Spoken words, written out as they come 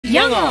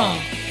영어.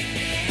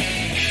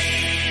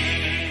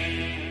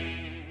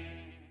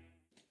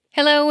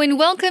 Hello and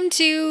welcome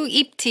to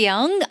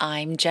입티영.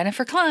 I'm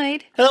Jennifer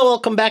Clyde. Hello,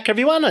 welcome back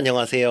everyone.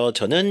 안녕하세요.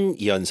 저는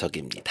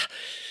이현석입니다.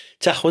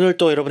 자, 오늘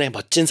또 여러분의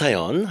멋진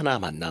사연 하나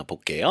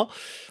만나볼게요.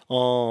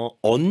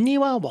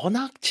 언니와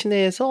워낙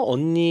친해서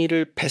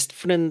언니를 베스트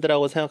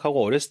프렌드라고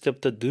생각하고 어렸을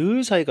때부터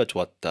늘 사이가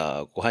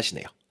좋았다고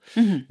하시네요.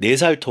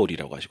 4살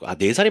터울이라고 하시고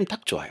 4살이면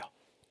딱 좋아요.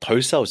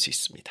 덜 싸울 수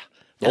있습니다.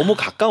 너무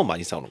가까우면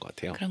많이 싸우는 것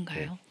같아요.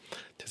 그런가요?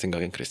 제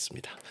생각엔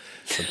그랬습니다.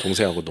 전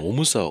동생하고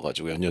너무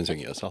싸워가지고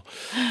연년생이어서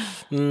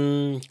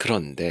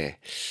그런데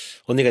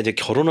언니가 이제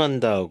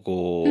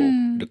결혼한다고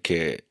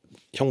이렇게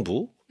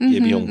형부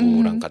예비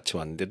형부랑 같이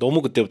왔는데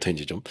너무 그때부터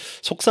이제 좀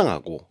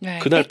속상하고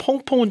그날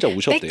펑펑 혼자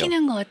우셨대요.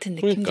 뺏기는 것 같은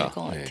느낌 들 그러니까,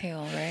 것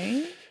같아요.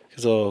 Right?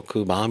 그래서 그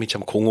마음이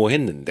참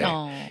공허했는데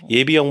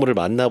예비 형부를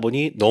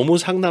만나보니 너무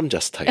상남자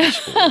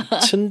스타일이시고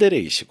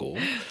츤데레이시고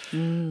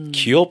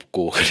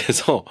귀엽고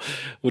그래서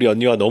우리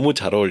언니와 너무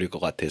잘 어울릴 것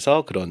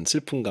같아서 그런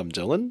슬픈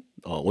감정은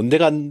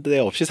온데간데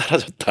없이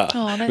사라졌다.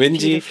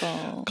 왠지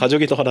beautiful.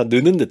 가족이 더 하나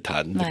느는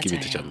듯한 느낌이 맞아요.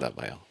 드셨나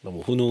봐요.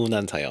 너무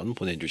훈훈한 사연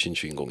보내주신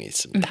주인공이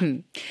있습니다.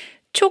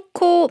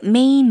 초코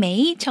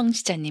메이메이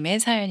청취자님의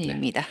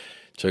사연입니다.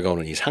 저희가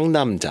오늘 이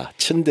상남자,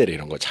 츤데레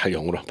이런 거 잘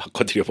영어로 한번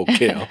바꿔드려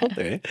볼게요.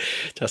 네.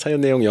 자,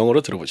 사연 내용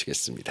영어로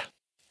들어보시겠습니다.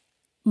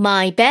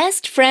 My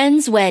best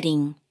friend's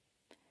wedding.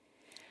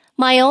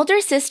 My older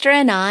sister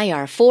and I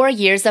are 4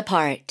 years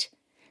apart.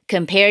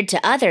 Compared to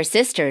other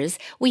sisters,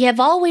 we have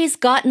always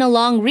gotten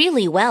along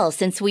really well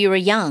since we were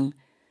young.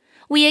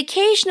 We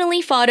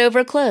occasionally fought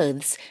over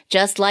clothes,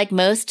 just like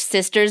most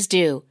sisters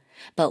do.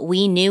 But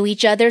we knew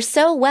each other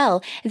so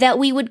well that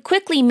we would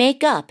quickly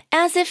make up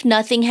as if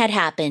nothing had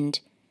happened.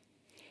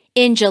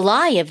 In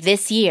July of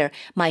this year,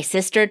 my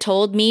sister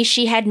told me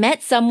she had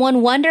met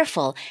someone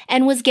wonderful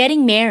and was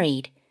getting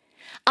married.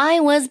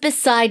 I was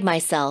beside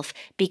myself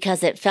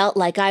because it felt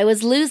like I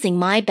was losing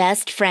my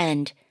best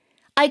friend.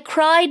 I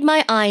cried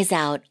my eyes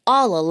out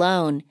all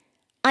alone.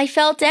 I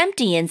felt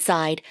empty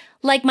inside,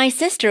 like my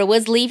sister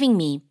was leaving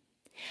me.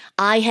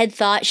 I had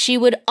thought she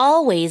would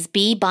always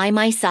be by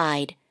my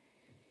side.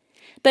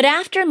 But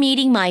after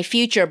meeting my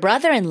future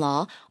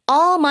brother-in-law,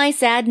 all my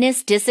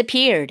sadness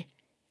disappeared.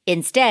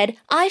 Instead,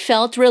 I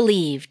felt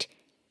relieved.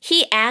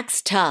 He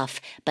acts tough,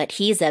 but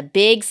he's a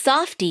big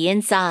softy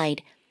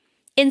inside.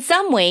 In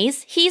some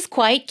ways, he's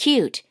quite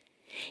cute.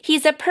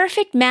 He's a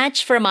perfect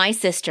match for my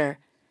sister.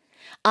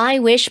 I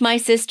wish my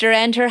sister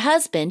and her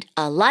husband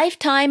a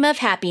lifetime of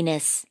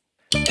happiness.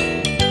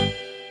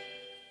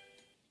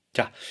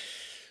 자,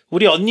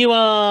 우리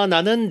언니와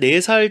나는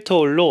 4살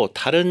터울로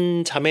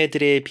다른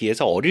자매들에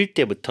비해서 어릴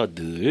때부터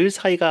늘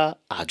사이가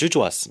아주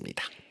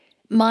좋았습니다.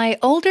 My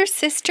older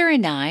sister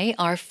and I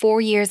are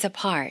 4 years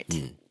apart.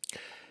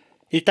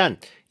 일단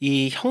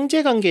이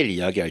형제 관계를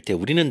이야기할 때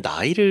우리는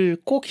나이를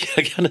꼭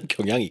이야기하는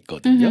경향이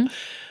있거든요.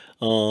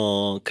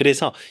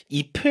 그래서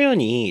이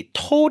표현이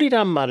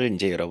터울이란 말을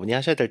이제 여러분이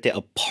하셔야 될 때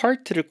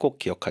apart를 꼭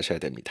기억하셔야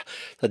됩니다.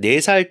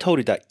 4살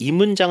터울이다. 이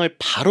문장을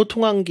바로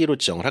통한기로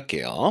지정을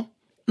할게요.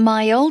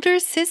 My older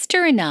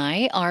sister and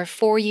I are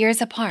 4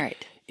 years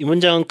apart. 이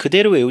문장은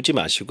그대로 외우지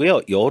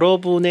마시고요.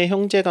 여러분의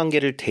형제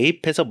관계를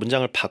대입해서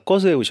문장을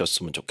바꿔서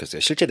외우셨으면 좋겠어요.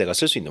 실제 내가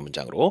쓸 수 있는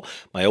문장으로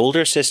My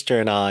older sister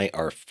and I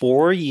are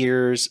 4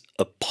 years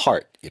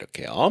apart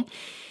이렇게요.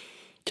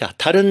 자,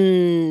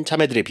 다른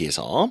자매들에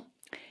비해서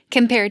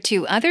Compared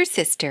to other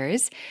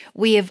sisters,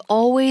 we have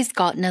always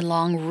gotten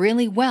along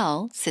really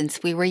well since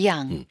we were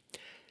young.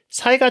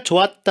 사이가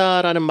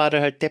좋았다라는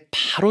말을 할 때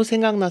바로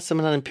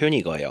생각났으면 하는 표현이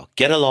이거예요.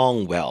 Get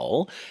along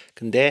well.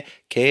 근데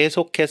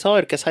계속해서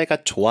이렇게 사이가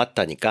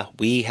좋았다니까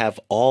We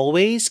have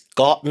always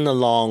gotten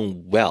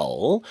along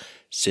well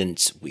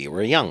since we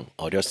were young.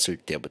 어렸을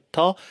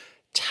때부터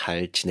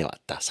잘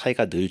지내왔다.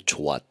 사이가 늘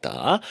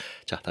좋았다.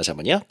 자, 다시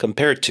한번요.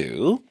 Compared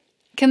to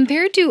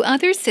Compared to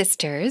other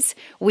sisters,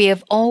 we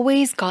have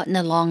always gotten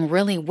along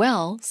really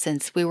well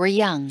since we were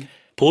young.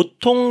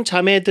 보통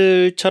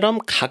자매들처럼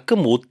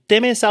가끔 옷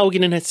때문에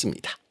싸우기는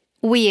했습니다.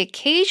 We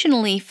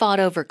occasionally fought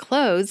over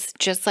clothes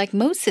just like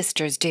most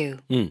sisters do.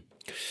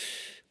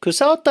 그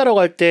싸웠다라고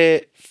할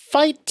때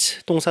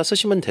fight 동사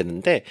쓰시면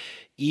되는데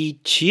이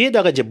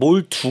뒤에다가 이제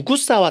뭘 두고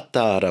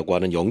싸웠다라고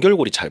하는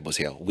연결고리 잘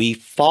보세요. We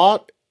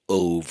fought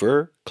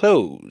over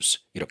clothes.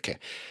 이렇게.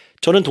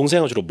 저는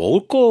동생하고 주로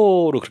먹을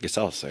거로 그렇게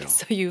싸웠어요.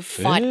 So you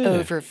fought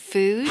over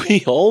food?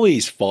 We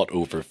always fought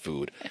over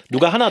food.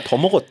 누가 하나 더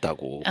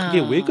먹었다고. 그게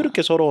왜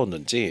그렇게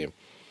서러웠는지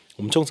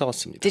엄청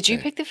싸웠습니다. Did you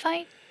네. pick the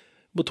fight?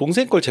 뭐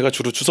동생 걸 제가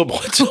주로 주워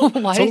먹었죠.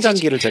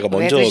 성장기를 제가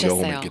먼저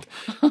경험했기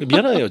때문에.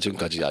 미안해요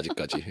지금까지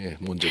아직까지. 예,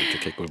 먼저 이렇게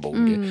개걸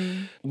먹은 게.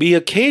 We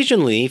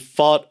occasionally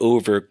fought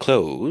over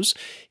clothes.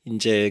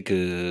 이제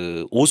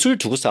그 옷을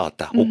두고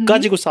싸웠다. 옷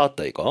가지고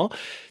싸웠다 이거.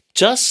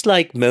 Just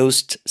like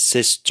most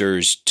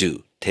sisters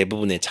do.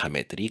 대부분의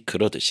자매들이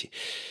그러듯이.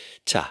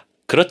 자,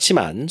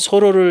 그렇지만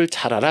서로를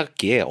잘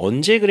알았기에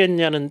언제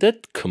그랬냐는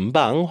듯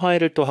금방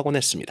화해를 또 하곤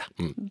했습니다.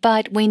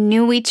 But we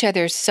knew each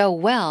other so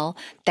well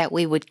that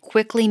we would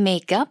quickly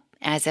make up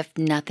as if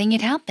nothing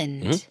had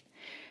happened.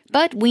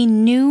 But we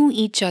knew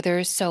each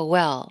other so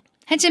well.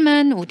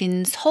 하지만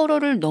우린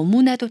서로를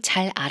너무나도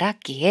잘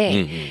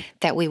알았기에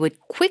that we would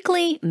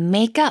quickly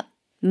make up.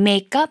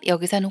 make up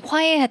여기서는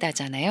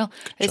화해하다잖아요.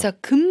 그래서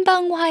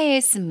금방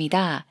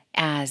화해했습니다.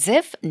 As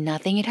if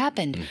nothing had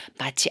happened.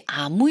 마치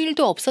아무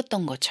일도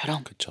없었던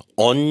것처럼. 그렇죠.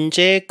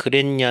 언제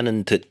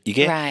그랬냐는 듯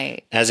이게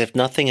Right. as if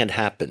nothing had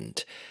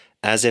happened.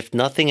 as if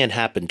nothing had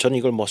happened. 저는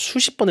이걸 뭐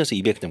수십 번에서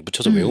입에 그냥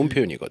붙여서 외운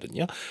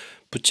표현이거든요.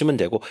 붙이면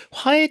되고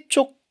화해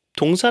쪽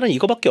동사는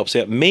이거밖에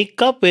없어요. make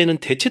up 외에는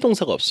대체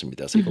동사가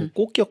없습니다. 그래서 이건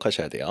꼭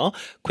기억하셔야 돼요.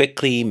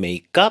 quickly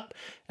make up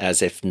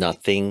as if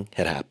nothing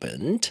had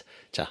happened.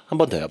 자, 한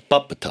번 더요.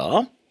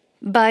 but부터.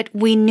 But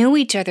we knew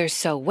each other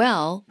so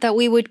well that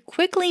we would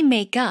quickly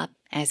make up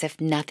as if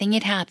nothing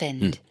had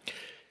happened.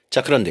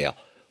 자, 그런데요.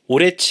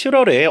 올해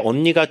 7월에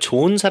언니가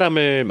좋은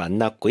사람을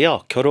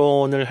만났고요.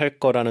 결혼을 할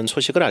거라는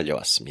소식을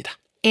알려왔습니다.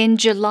 In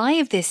July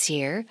of this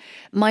year,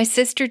 my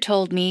sister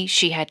told me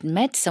she had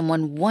met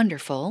someone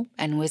wonderful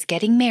and was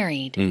getting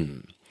married.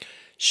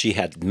 She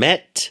had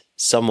met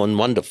someone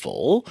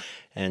wonderful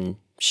and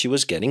she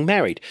was getting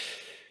married.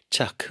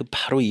 자, 그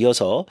바로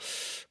이어서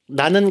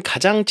나는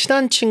가장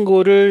친한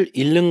친구를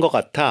잃는 것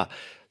같아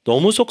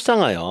너무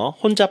속상하여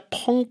혼자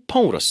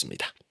펑펑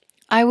울었습니다.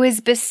 I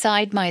was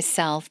beside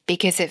myself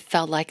because it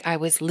felt like I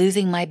was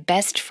losing my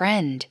best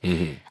friend.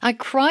 I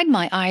cried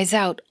my eyes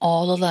out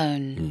all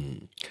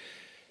alone.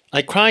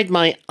 I cried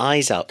my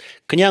eyes out.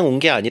 그냥 운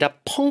게 아니라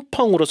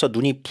펑펑 울어서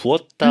눈이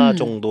부었다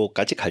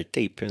정도까지 갈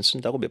때 이 표현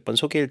쓴다고 몇 번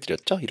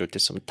소개해드렸죠? 이럴 때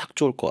쓰면 딱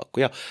좋을 것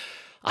같고요.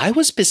 I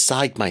was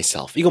beside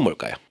myself. 이건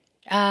뭘까요?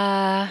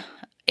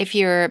 If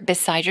you're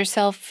beside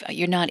yourself,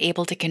 you're not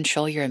able to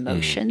control your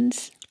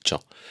emotions.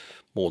 그렇죠.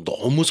 뭐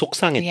너무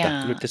속상했다.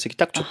 Yeah. 이럴 때 쓰기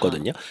딱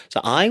좋거든요. So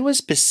I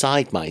was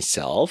beside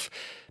myself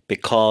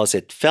because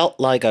it felt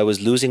like I was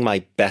losing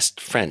my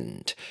best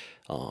friend.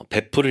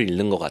 베프를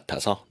잃는 것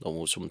같아서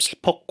너무 좀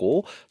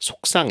슬펐고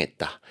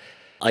속상했다.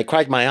 I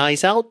cried my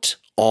eyes out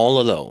all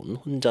alone.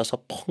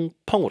 혼자서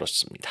펑펑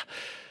울었습니다.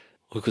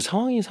 그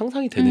상황이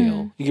상상이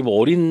되네요. 이게 뭐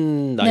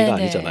어린 나이가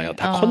네네. 아니잖아요.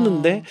 다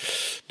컸는데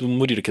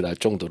눈물이 이렇게 날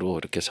정도로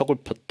이렇게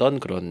서글펐던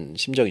그런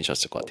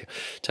심정이셨을 것 같아요.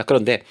 자,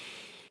 그런데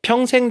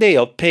평생 내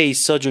옆에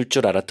있어줄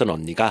줄 알았던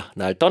언니가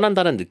날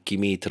떠난다는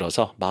느낌이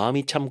들어서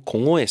마음이 참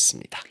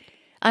공허했습니다.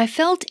 I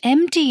felt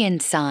empty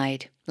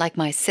inside, like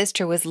my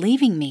sister was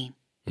leaving me.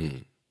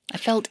 I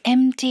felt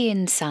empty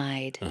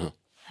inside.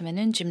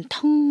 하면은 좀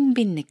텅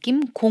빈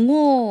느낌,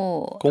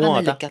 공허함을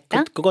공허하다?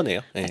 느꼈다.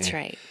 그거네요. 네. That's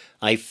right.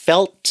 I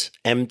felt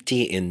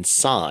empty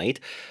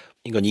inside.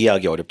 이건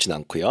이해하기 어렵진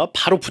않고요.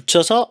 바로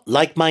붙여서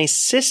like my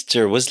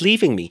sister was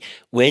leaving me.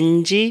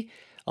 왠지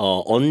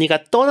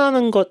언니가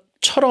떠나는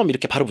것처럼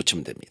이렇게 바로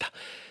붙이면 됩니다.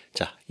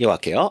 자,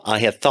 이어갈게요. I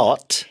had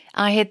thought.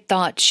 I had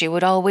thought she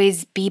would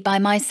always be by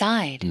my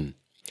side.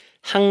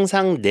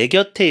 항상 내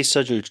곁에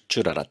있어줄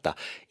줄 알았다.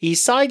 이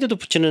side도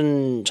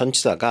붙이는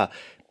전치사가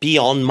be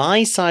on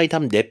my side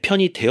하면 내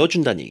편이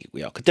되어준다는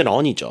얘기고요. 그때는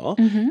on이죠.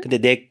 근데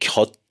내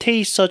곁에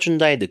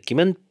있어준다의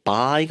느낌은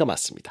by가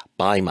맞습니다.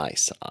 by my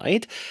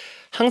side.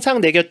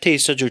 항상 내 곁에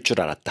있어줄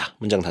줄 알았다.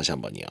 문장 다시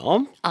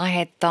한번요. I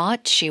had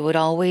thought she would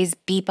always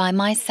be by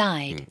my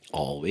side.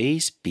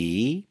 Always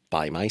be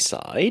by my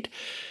side.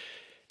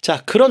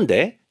 자,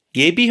 그런데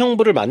예비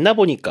형부를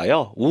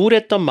만나보니까요.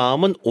 우울했던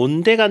마음은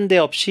온데간데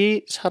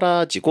없이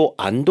사라지고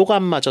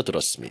안도감마저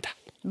들었습니다.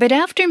 But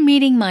after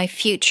meeting my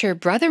future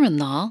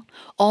brother-in-law,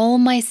 all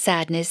my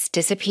sadness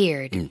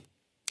disappeared.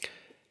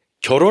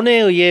 결혼에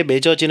의해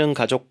맺어지는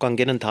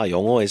가족관계는 다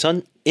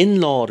영어에선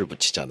in-law를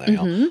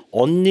붙이잖아요.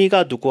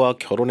 언니가 누구와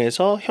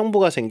결혼해서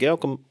형부가 생겨요.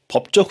 그럼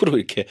법적으로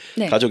이렇게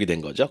네. 가족이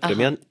된 거죠.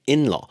 그러면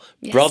in-law,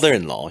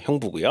 brother-in-law,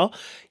 형부고요.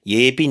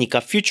 예비니까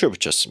future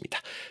붙였습니다.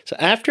 So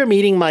after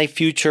meeting my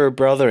future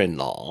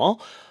brother-in-law,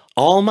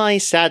 all my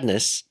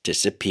sadness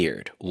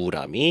disappeared.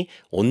 우울함이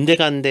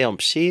온데간데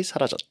없이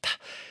사라졌다.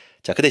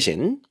 자, 그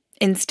대신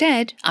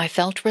Instead, I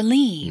felt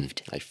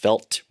relieved. I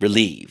felt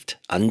relieved.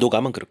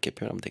 안도감은 그렇게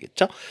표현하면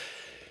되겠죠?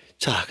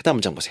 자, 그 다음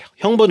문장 보세요.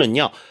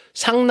 형부는요.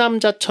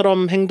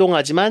 상남자처럼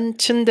행동하지만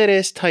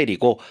츤데레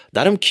스타일이고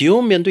나름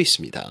귀여운 면도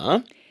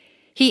있습니다.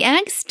 He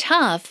acts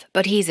tough,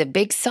 but he's a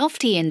big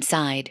softie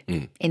inside.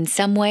 In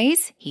some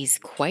ways, he's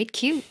quite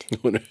cute.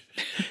 오늘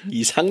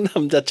이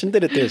상남자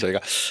츤데레 때문에 저희가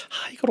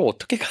이걸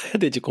어떻게 가야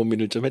되지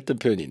고민을 좀 했던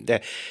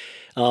표현인데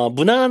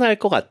무난할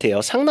것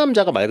같아요.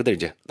 상남자가 말 그대로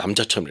이제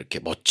남자처럼 이렇게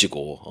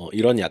멋지고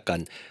이런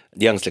약간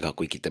뉘앙스를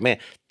갖고 있기 때문에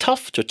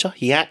tough 좋죠?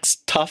 He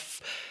acts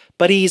tough,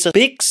 but he's a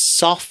big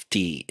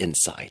softie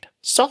inside.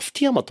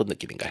 softie 하면 어떤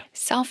느낌인가요?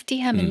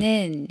 Softie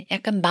하면은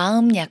약간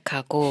마음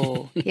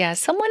약하고, yeah,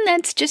 someone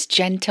that's just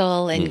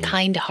gentle and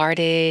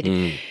kind-hearted.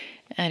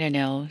 I don't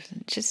know,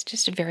 just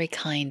a very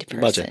kind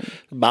person. 맞아요.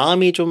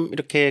 마음이 좀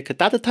이렇게 그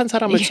따뜻한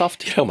사람을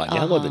softie라고 많이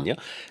하거든요.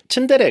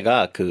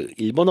 츤데레가 그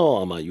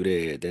일본어 아마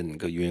유래된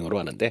그 유행어로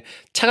하는데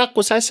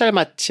차갑고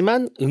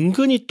쌀쌀맞지만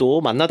은근히 또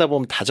만나다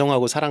보면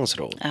다정하고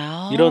사랑스러운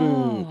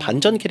이런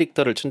반전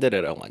캐릭터를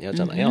츤데레라고 많이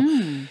하잖아요.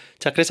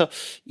 자, 그래서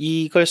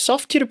이걸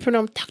softie로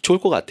표현하면 딱 좋을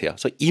것 같아요.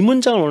 그래서 이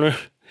문장을 오늘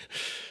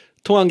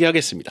통한게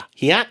하겠습니다.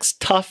 He acts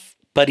tough,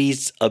 but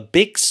he's a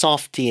big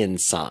softy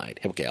inside.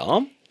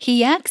 해볼게요.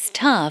 He acts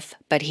tough,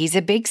 but he's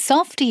a big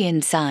softy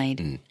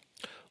inside.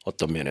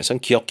 어떤 면에선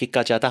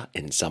귀엽기까지 하다.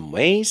 In some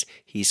ways,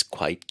 he's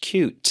quite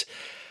cute.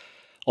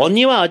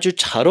 언니와 아주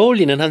잘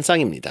어울리는 한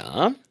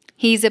쌍입니다.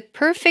 He's a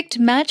perfect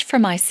match for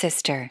my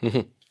sister.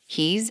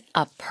 He's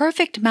a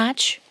perfect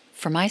match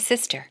for my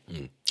sister.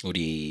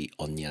 우리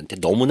언니한테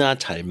너무나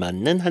잘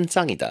맞는 한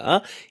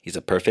쌍이다. He's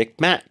a perfect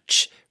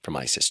match for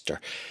my sister.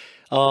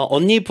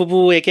 언니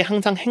부부에게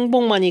항상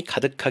행복만이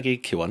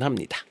가득하길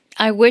기원합니다.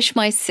 I wish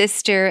my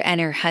sister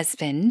and her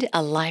husband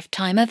a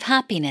lifetime of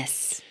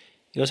happiness.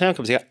 이거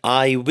생각해보세요.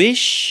 I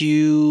wish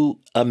you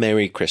a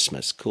Merry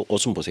Christmas. 그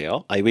어순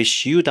보세요. I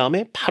wish you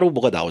다음에 바로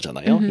뭐가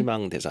나오잖아요.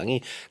 희망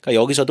대상이. 그러니까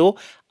여기서도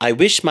I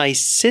wish my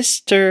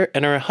sister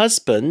and her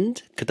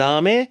husband 그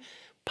다음에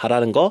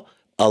바라는 거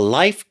a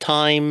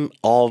lifetime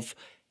of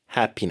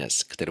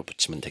happiness 그대로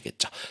붙이면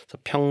되겠죠. 그래서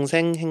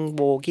평생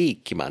행복이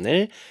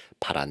있기만을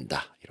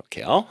바란다.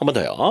 이렇게요. 한 번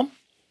더요.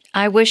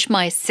 I wish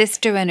my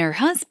sister and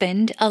her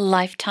husband a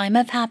lifetime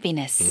of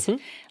happiness.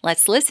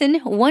 Let's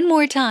listen one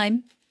more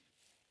time.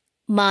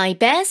 My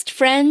best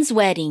friend's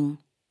wedding.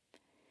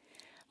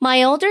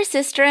 My older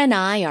sister and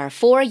I are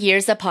 4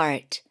 years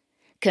apart.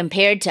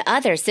 Compared to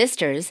other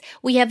sisters,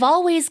 we have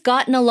always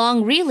gotten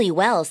along really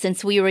well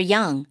since we were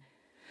young.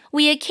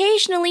 We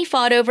occasionally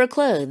fought over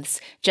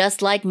clothes,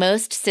 just like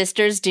most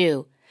sisters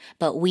do.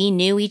 But we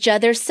knew each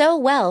other so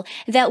well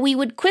that we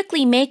would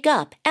quickly make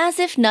up as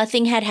if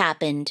nothing had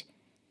happened.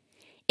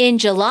 In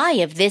July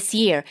of this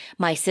year,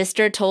 my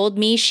sister told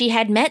me she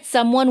had met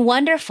someone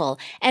wonderful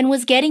and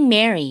was getting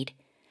married.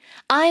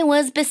 I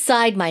was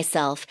beside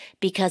myself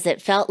because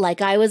it felt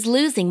like I was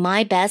losing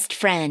my best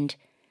friend.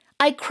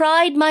 I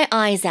cried my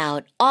eyes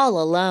out all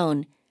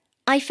alone.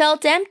 I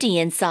felt empty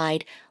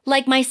inside,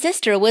 like my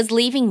sister was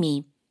leaving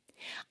me.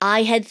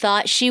 I had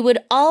thought she would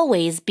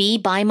always be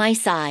by my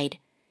side.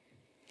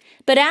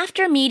 But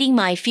after meeting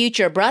my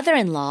future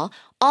brother-in-law,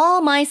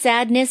 all my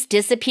sadness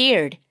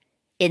disappeared.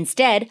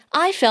 Instead,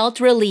 I felt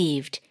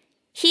relieved.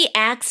 He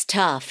acts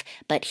tough,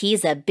 but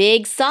he's a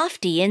big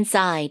softy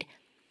inside.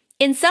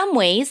 In some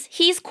ways,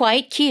 he's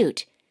quite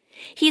cute.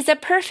 He's a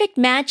perfect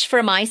match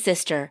for my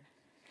sister.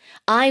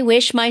 I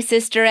wish my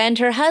sister and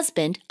her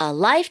husband a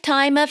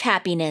lifetime of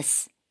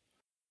happiness.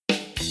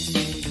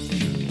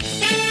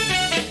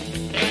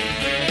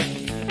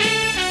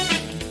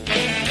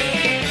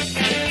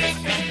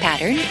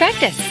 Pattern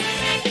practice.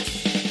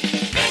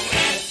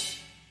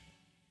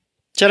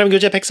 자, 그럼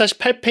교재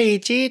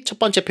 148페이지 첫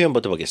번째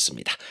표현부터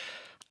보겠습니다.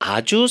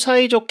 아주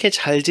사이좋게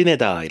잘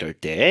지내다 이럴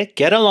때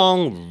get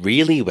along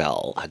really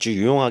well 아주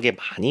유용하게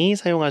많이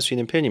사용할 수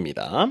있는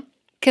표현입니다.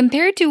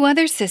 Compared to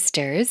other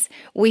sisters,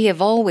 we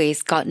have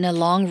always gotten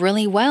along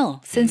really well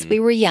since we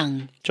were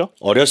young. 그렇죠?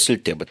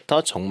 어렸을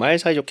때부터 정말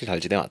사이좋게 잘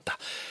지내왔다.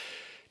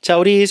 자,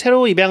 우리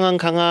새로 입양한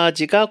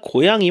강아지가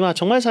고양이와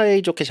정말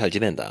사이좋게 잘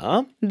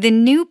지낸다. The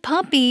new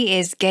puppy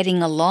is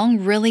getting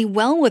along really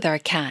well with our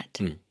cat.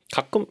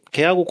 가끔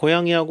개하고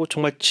고양이하고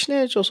정말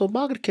친해져서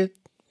막 이렇게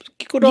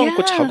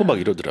끌어안고 자고 막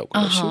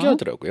이러더라고요.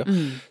 신기하더라고요.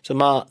 So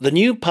the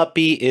new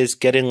puppy is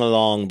getting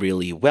along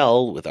really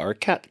well with our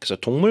cat. 그래서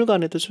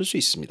동물관에도 쓸 수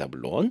있습니다.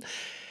 물론.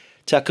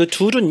 자, 그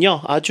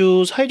둘은요.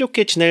 아주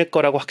사이좋게 지낼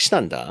거라고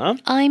확신한다.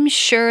 I'm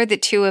sure the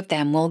two of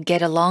them will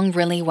get along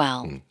really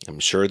well. I'm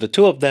sure the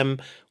two of them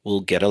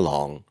will get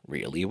along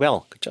really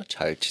well. 그렇죠?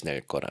 잘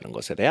지낼 거라는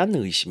것에 대한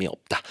의심이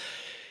없다.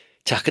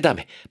 자, 그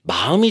다음에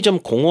마음이 좀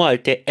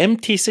공허할 때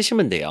empty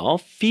쓰시면 돼요.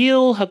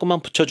 feel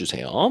하고만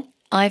붙여주세요.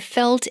 I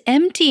felt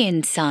empty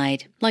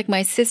inside, like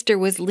my sister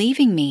was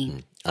leaving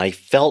me. I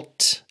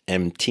felt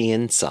empty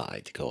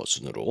inside. 그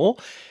어순으로.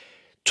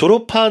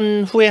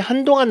 졸업한 후에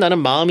한동안 나는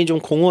마음이 좀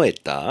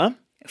공허했다.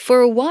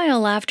 For a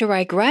while after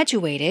I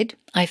graduated,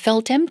 I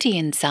felt empty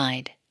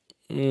inside.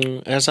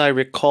 As I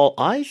recall,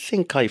 I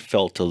think I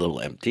felt a little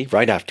empty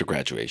right after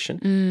graduation.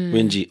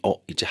 왠지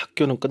이제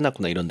학교는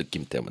끝났구나 이런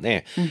느낌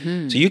때문에.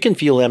 So you can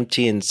feel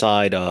empty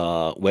inside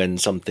when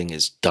something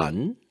is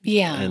done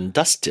and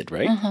dusted,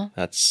 right?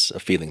 That's a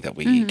feeling that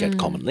we get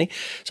commonly.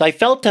 So I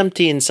felt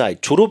empty inside.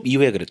 졸업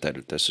이후에 그랬다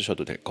이럴 때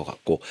쓰셔도 될 것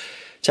같고.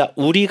 자,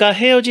 우리가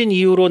헤어진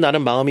이후로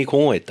나는 마음이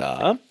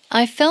공허했다.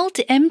 I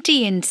felt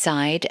empty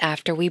inside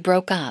after we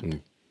broke up.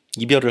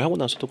 이별을 하고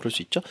나서도 그럴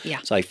수 있죠.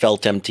 Yeah. So I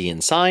felt empty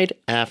inside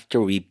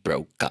after we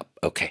broke up.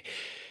 Okay.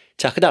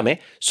 자, 그 다음에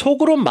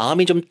속으로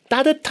마음이 좀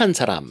따뜻한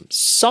사람,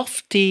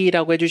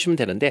 softy라고 해주시면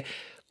되는데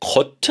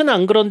겉은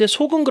안 그런데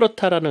속은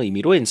그렇다라는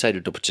의미로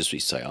inside를 또 붙일 수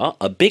있어요.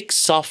 A big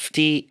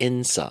softy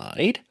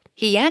inside.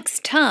 He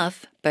acts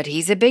tough, but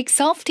he's a big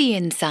softy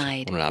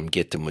inside. 오늘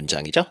암기했던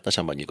문장이죠. 다시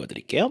한번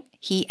읽어드릴게요.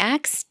 He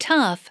acts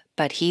tough,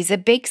 but he's a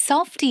big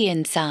softy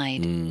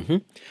inside.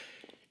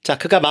 자,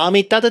 그가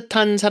마음이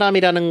따뜻한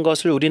사람이라는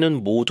것을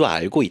우리는 모두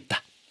알고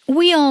있다.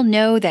 We all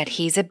know that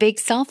he's a big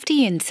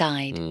softy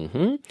inside.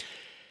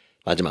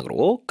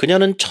 마지막으로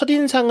그녀는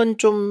첫인상은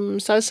좀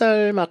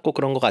쌀쌀맞고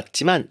그런 것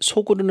같지만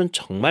속으로는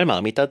정말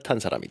마음이 따뜻한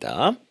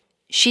사람이다.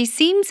 She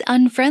seems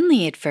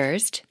unfriendly at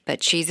first,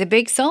 but she's a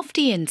big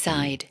softie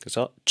inside.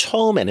 그래서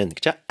처음에는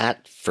그죠?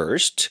 At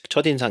first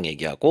첫인상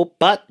얘기하고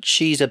but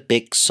she's a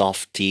big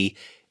softie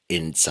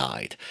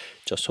inside.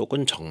 저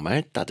속은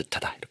정말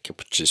따뜻하다. 이렇게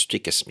붙일 수도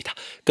있겠습니다.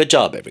 Good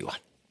job, everyone.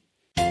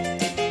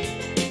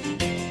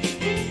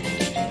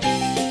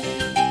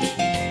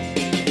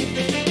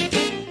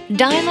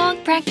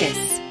 Dialogue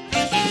practice.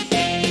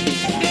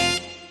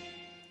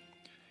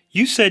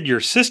 You said your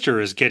sister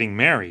is getting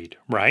married,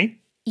 right?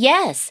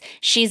 Yes,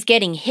 she's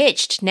getting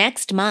hitched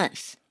next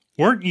month.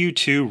 Weren't you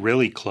two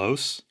really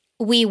close?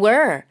 We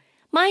were.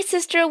 My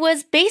sister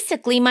was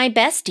basically my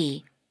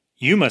bestie.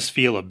 You must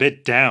feel a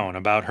bit down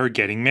about her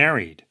getting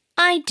married.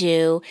 I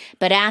do,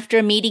 but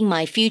after meeting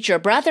my future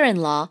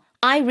brother-in-law,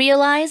 I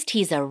realized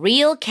he's a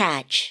real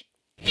catch.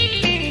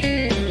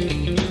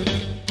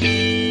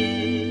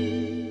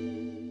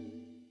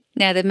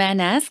 Now the man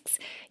asks,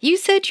 you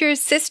said your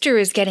sister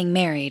is getting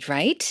married,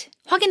 right?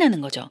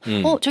 확인하는 거죠.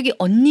 저기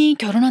언니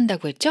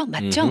결혼한다고 했죠?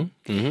 맞죠?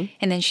 And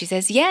then she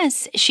says,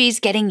 yes, she's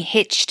getting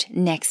hitched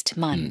next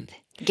month.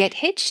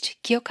 Get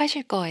hitched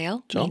기억하실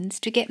거예요.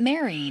 Means to get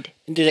married.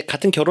 근데 이제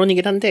같은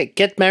결혼이긴 한데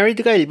get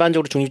married가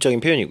일반적으로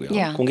중립적인 표현이고요.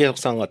 Yeah.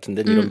 공개석상 같은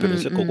데는 이런 표현을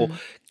쓸 거고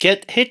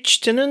get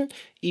hitched는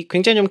이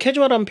굉장히 좀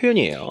캐주얼한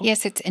표현이에요.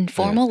 Yes, it's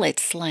informal,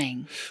 it's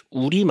slang.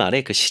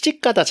 우리말에 그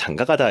시집가다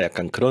장가가다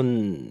약간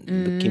그런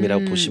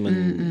느낌이라고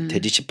보시면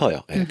되지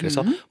싶어요. 네,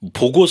 그래서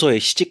보고서에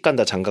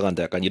시집간다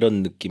장가간다 약간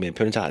이런 느낌의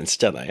표현 잘 안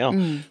쓰잖아요.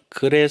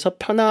 그래서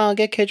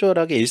편하게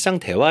캐주얼하게 일상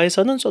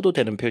대화에서는 써도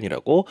되는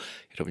표현이라고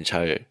여러분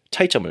잘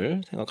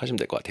차이점을 생각하시면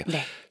될 것 같아요.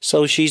 네.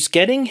 So she's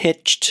getting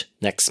hitched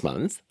next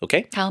month.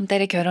 Okay? 다음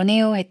달에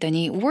결혼해요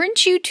했더니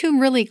weren't you two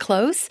really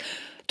close?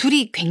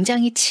 둘이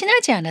굉장히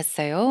친하지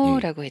않았어요?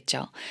 라고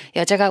했죠.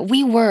 여자가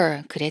we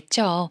were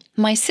그랬죠.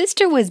 My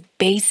sister was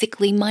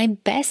basically my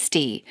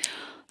bestie.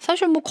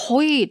 사실 뭐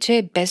거의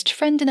제 베스트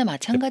프렌드나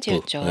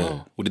마찬가지였죠. 네,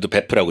 우리도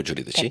베프라고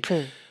줄이듯이.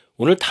 베프.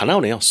 오늘 다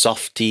나오네요.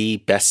 softie,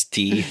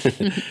 bestie.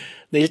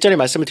 네, 일전에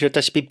말씀을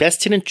드렸다시피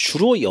bestie는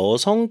주로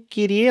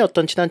여성끼리의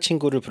어떤 친한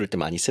친구를 부를 때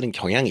많이 쓰는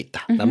경향이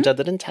있다.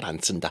 남자들은 잘 안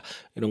쓴다.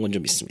 이런 건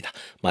좀 있습니다.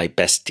 My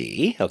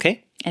bestie,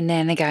 okay? And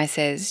then the guy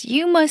says,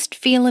 you must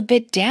feel a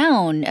bit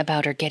down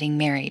about her getting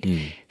married.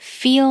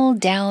 Feel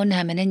down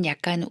하면은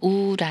약간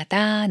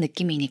우울하다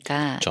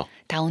느낌이니까 그렇죠.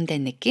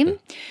 다운된 느낌?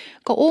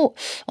 그러니까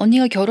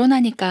언니가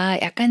결혼하니까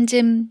약간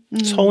좀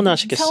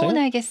서운하시겠어요?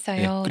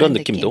 서운하겠어요. 네, 그런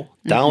느낌. 느낌도.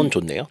 down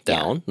좋네요.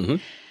 down.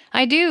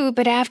 I do,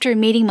 but after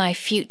meeting my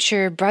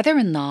future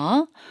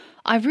brother-in-law,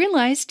 I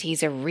realized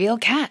he's a real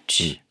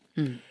catch.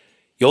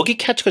 여기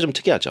catch가 좀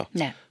특이하죠.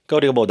 네. 그러니까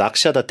우리가 뭐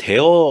낚시하다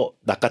대어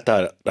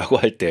낚았다라고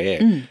할 때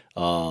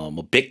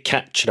뭐 big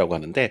catch라고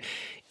하는데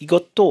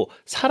이것도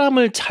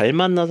사람을 잘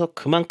만나서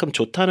그만큼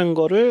좋다는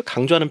거를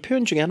강조하는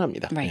표현 중에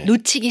하나입니다. Right. 네.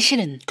 놓치기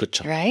싫은.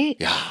 그렇죠.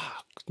 Right? 야,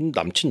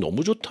 남친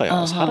너무 좋다.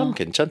 야, 사람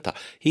괜찮다.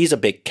 He's a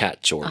big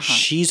catch or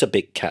she's a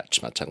big catch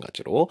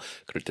마찬가지로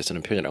그럴 때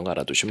쓰는 표현이라는 거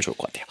알아두시면 좋을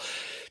것 같아요.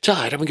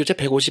 자, 여러분 교재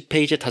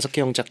 150페이지 5개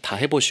영작 다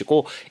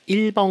해보시고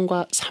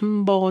 1번과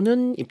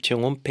 3번은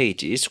입체용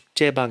홈페이지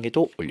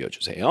숙제방에도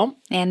올려주세요.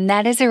 And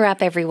that is a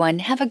wrap, everyone.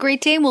 Have a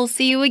great day. We'll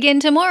see you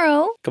again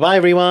tomorrow. Goodbye,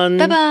 everyone.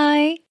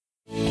 Bye-bye.